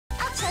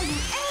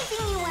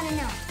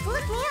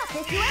Look me up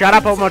if you Shut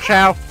up,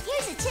 Omochao.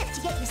 Here's a tip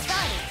to get you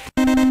started.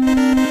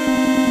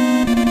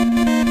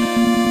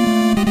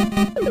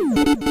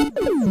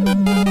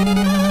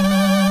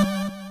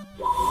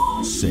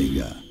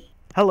 Sega.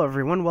 Hello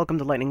everyone, welcome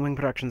to Lightning Wing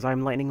Productions.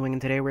 I'm Lightning Wing,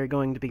 and today we're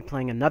going to be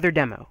playing another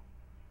demo.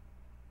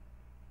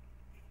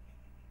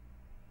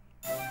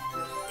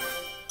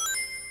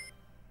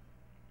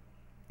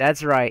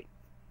 That's right.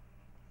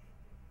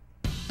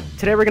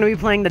 Today we're going to be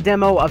playing the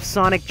demo of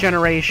Sonic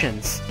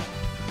Generations.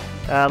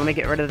 Let me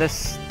get rid of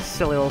this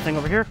silly little thing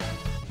over here.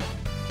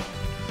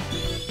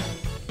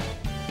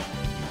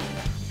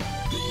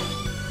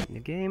 New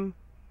game.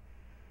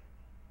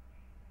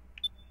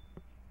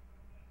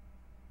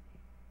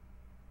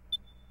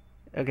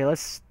 Okay,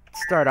 let's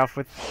start off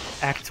with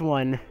Act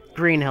 1,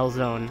 Green Hill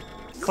Zone.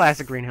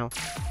 Classic Green Hill.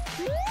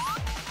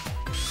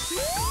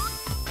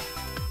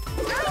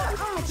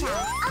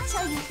 I'll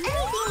tell you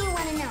anything you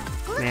want to know.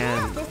 Look me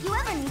up if you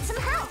ever need some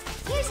help.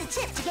 Here's a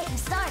tip to get you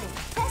started.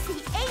 Press the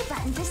A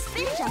button to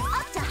spin jump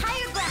up to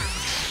higher ground.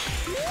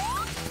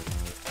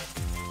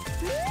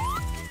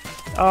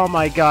 Oh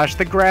my gosh,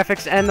 the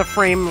graphics and the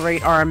frame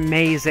rate are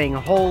amazing.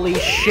 Holy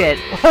shit.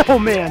 Oh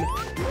man.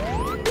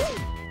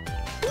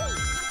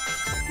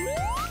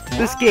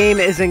 This game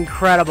is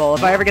incredible.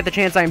 If I ever get the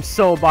chance, I'm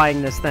so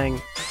buying this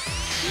thing.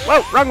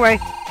 Whoa, wrong way.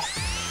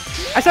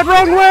 I said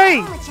wrong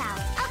way! I'll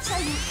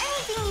tell you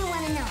anything you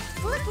want to know.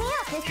 Look me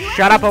up if you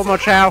Shut up,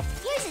 Omochao.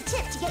 Here's a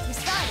tip to get you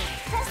started.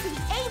 Press the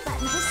A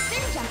button to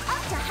spin jump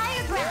up to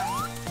higher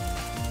ground.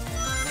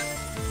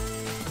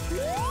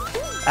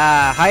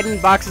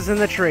 Hiding boxes in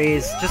the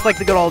trees, just like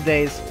the good old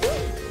days.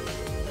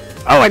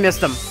 Oh, I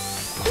missed him.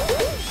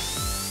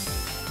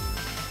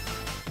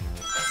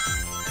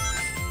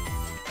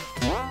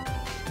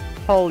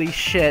 Holy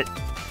shit.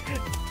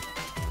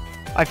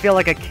 I feel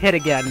like a kid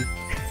again.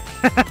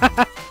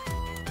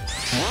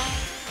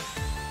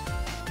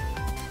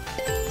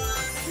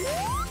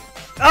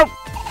 Oh!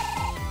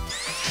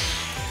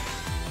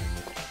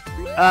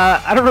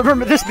 I don't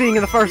remember this being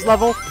in the first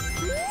level.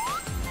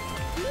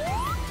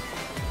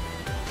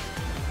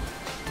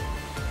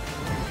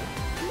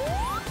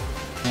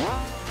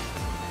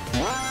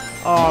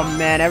 Oh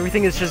man,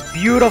 everything is just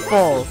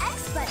beautiful.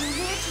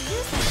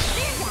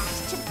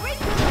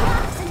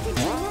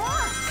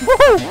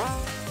 Woohoo!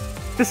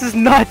 This is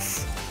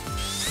nuts!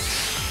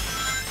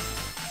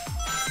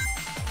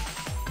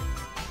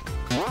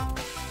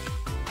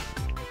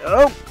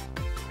 Oh!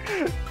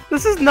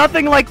 This is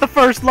nothing like the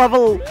first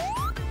level!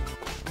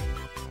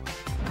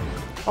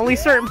 Only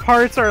certain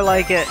parts are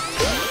like it.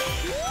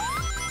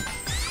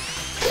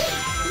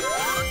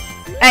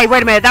 Hey,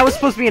 wait a minute, that was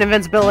supposed to be an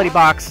invincibility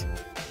box.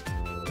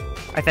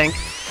 I think.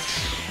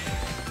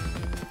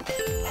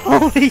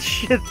 Holy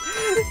shit!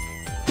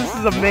 This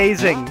is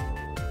amazing!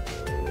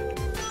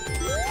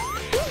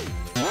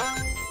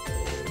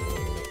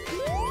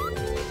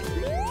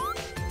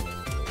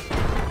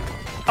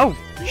 Oh,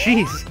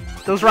 jeez.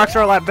 Those rocks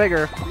are a lot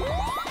bigger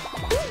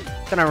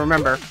than I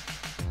remember. The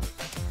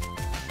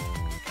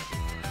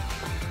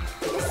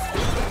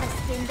speed of a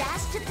spin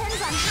dash depends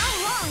on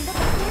how long the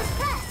button is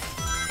pressed.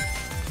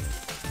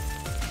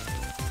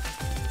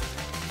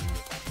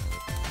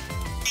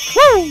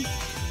 Woo!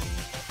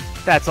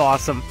 That's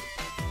awesome.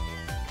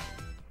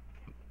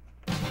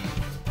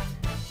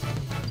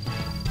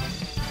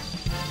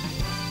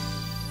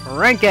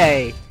 Rank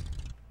A.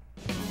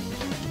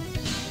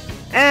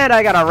 And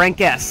I got a rank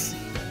S.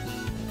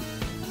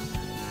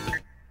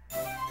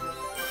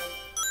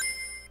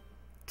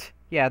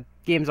 Yeah,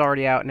 game's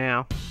already out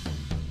now.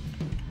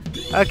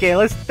 Okay,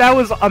 that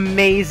was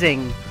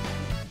amazing.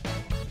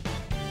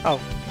 Oh,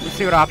 let's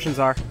see what options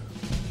are.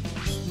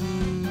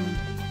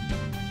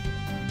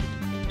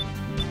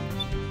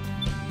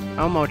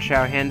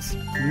 Omochao hints.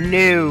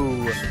 No.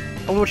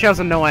 Omochao's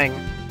annoying.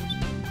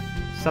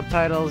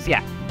 Subtitles,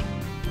 yeah.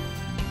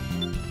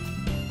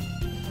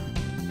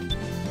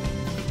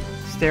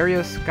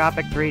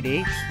 Stereoscopic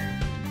 3D.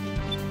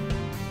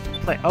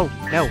 Play. Oh,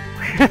 no.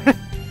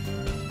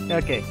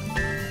 Okay.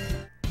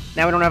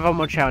 Now we don't have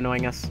Omochao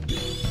annoying us.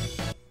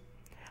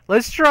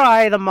 Let's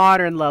try the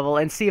modern level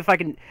and see if I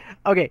can...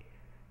 Okay.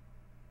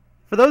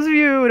 For those of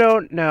you who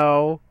don't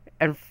know,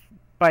 and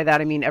by that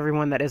I mean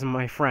everyone that isn't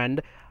my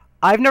friend,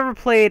 I've never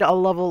played a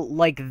level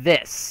like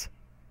this.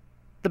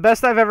 The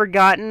best I've ever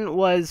gotten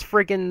was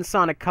freaking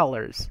Sonic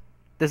Colors.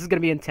 This is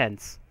gonna be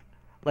intense.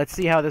 Let's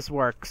see how this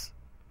works.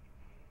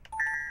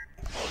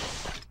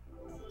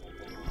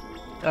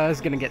 This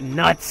is gonna get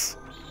nuts.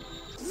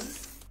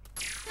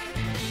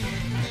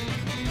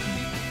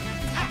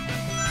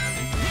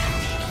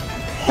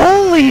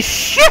 Holy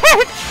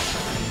shit!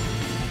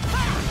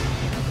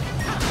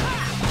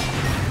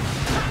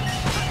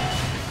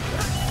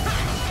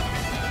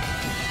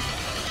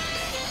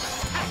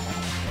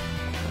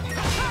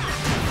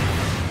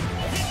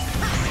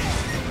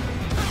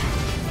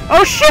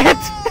 Oh shit!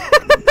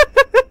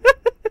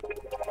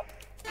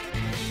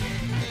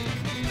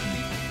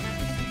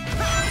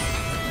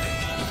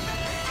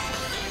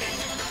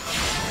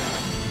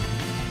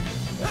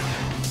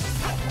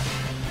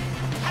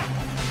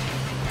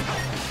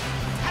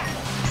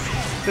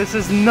 This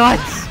is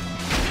nuts!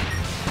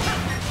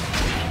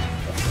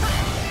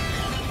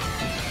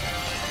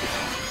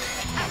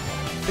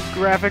 The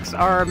graphics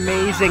are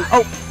amazing.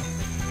 Oh!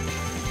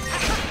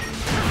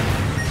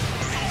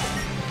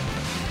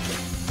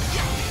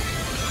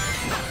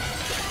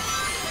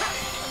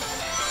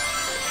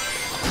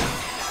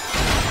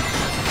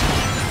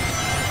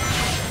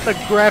 The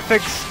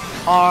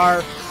graphics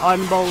are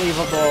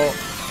unbelievable.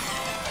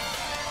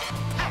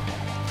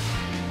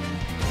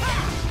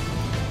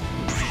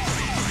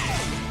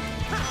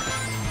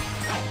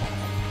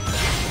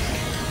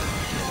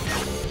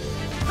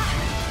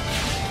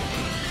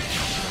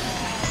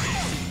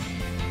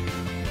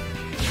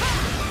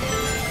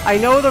 I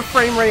know the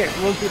frame rate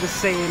won't be the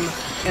same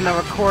in the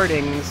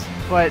recordings,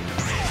 but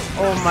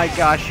oh my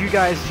gosh, you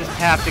guys just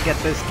have to get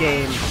this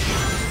game.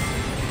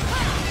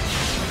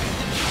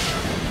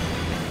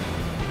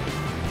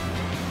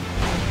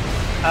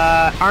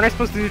 Aren't I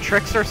supposed to do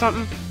tricks or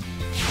something?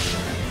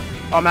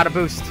 Oh, I'm out of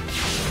boost.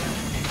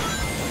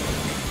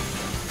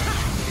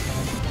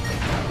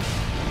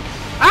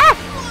 Ah!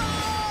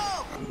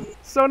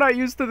 So not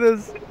used to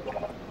this.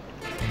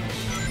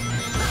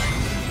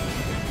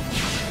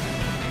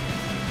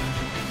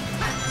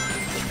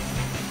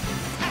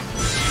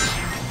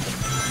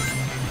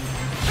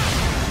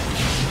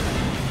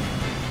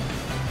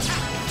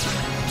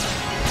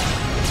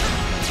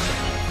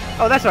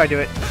 Oh, that's how I do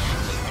it.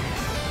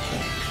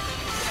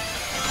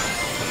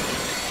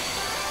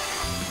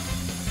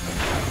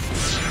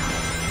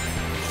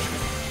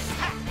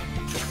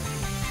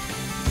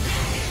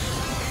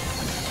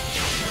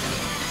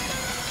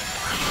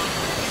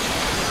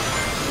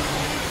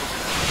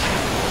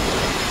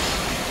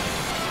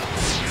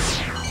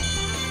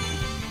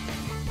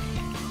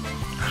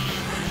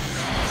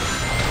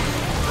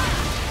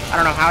 I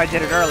don't know how I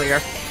did it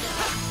earlier.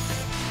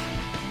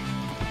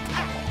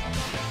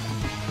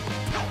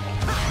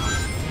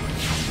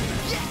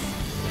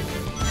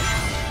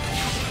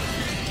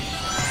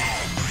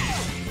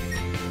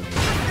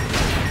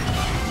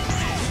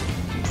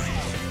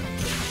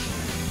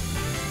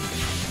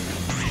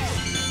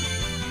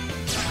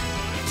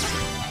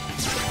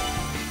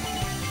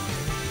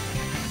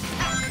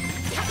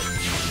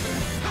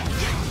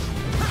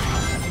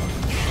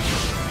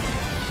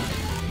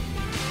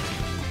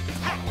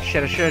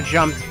 Shit, I should have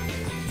jumped.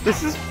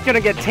 This is gonna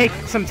get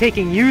some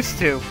taking used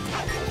to.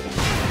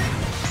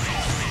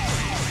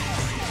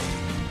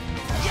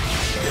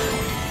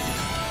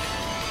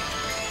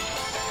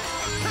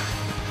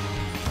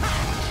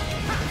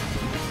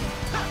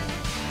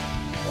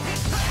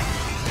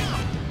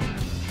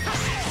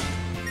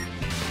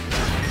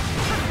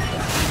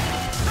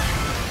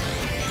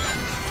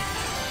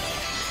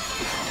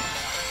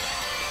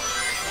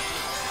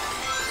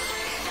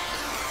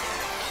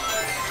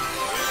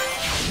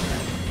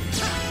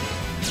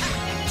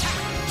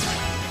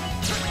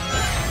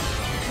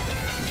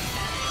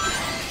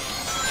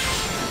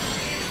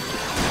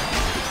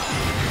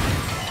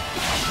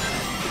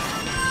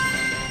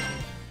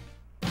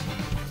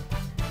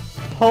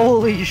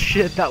 Holy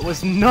shit, that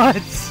was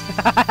nuts!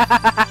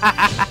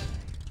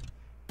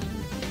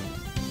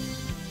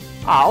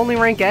 Ah, only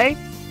rank A?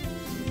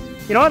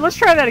 You know what, let's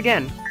try that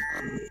again.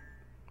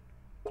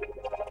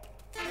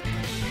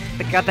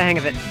 I got the hang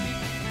of it.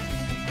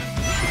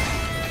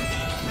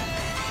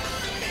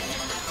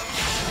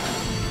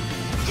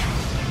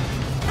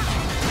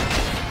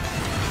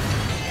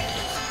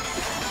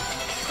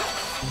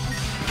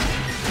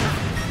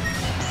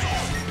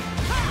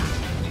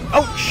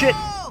 Oh, shit!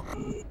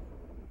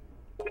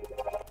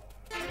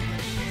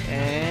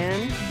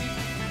 And...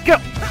 go!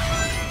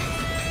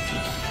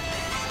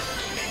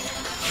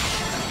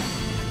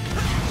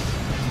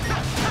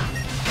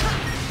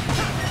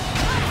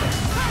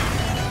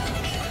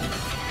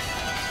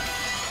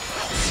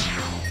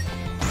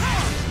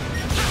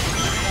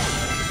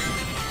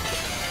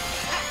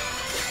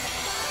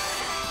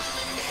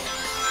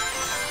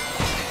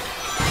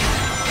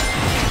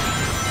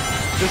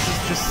 This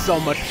is just so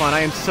much fun.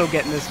 I am so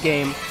getting this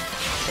game.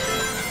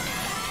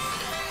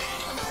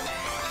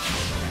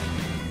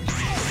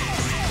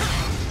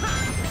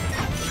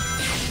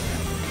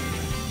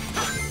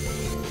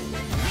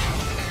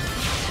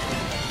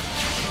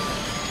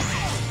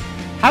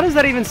 How does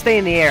that even stay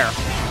in the air?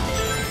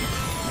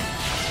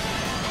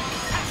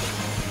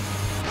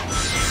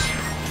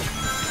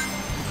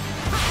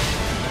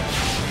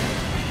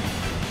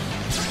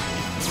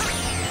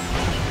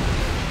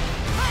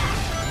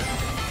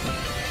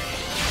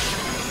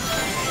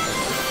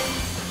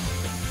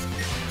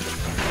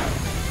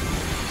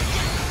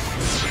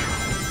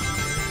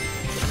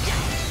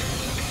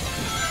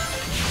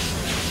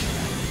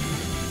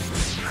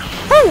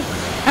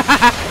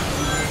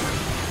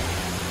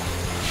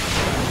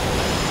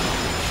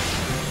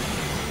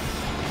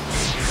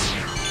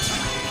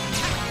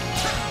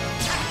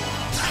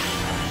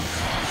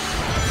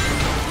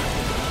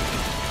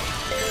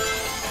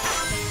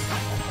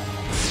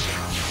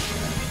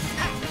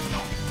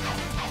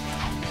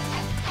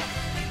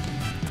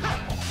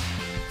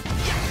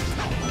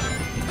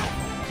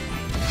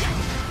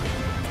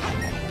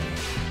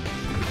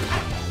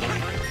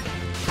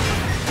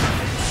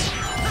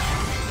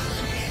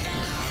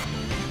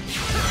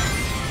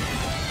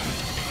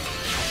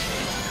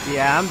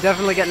 Yeah, I'm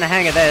definitely getting the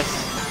hang of this.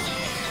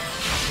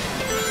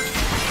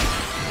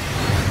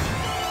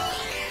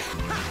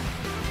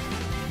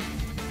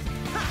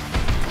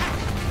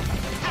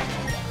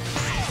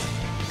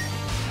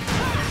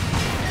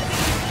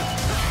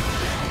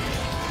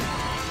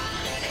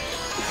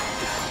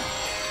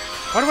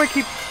 Why do I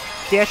keep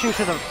dashing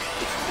to the...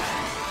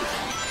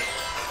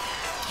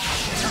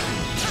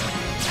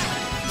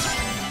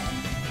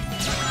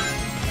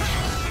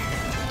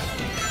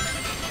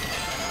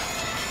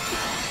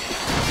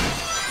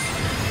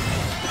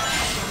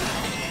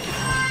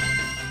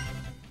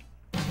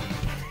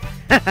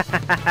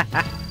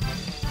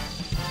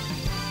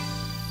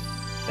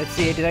 Let's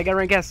see, did I get a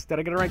rank S? Did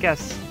I get a rank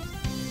S?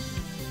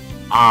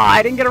 Ah,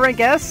 I didn't get a rank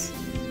S?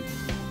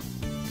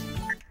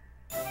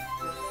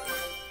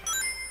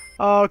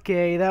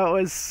 Okay, that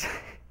was...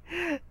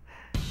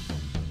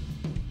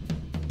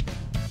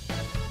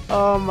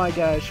 Oh my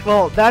gosh.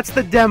 Well, that's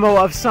the demo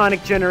of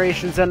Sonic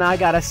Generations, and I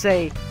gotta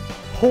say,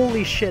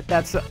 holy shit,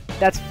 that's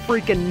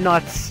freaking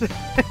nuts.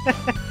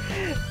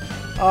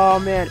 Oh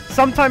man,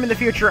 sometime in the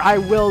future I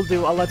will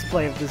do a Let's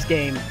Play of this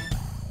game.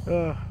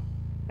 Ugh.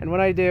 And when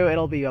I do,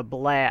 it'll be a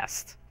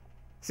blast.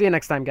 See you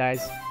next time,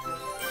 guys.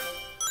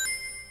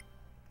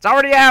 It's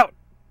already out!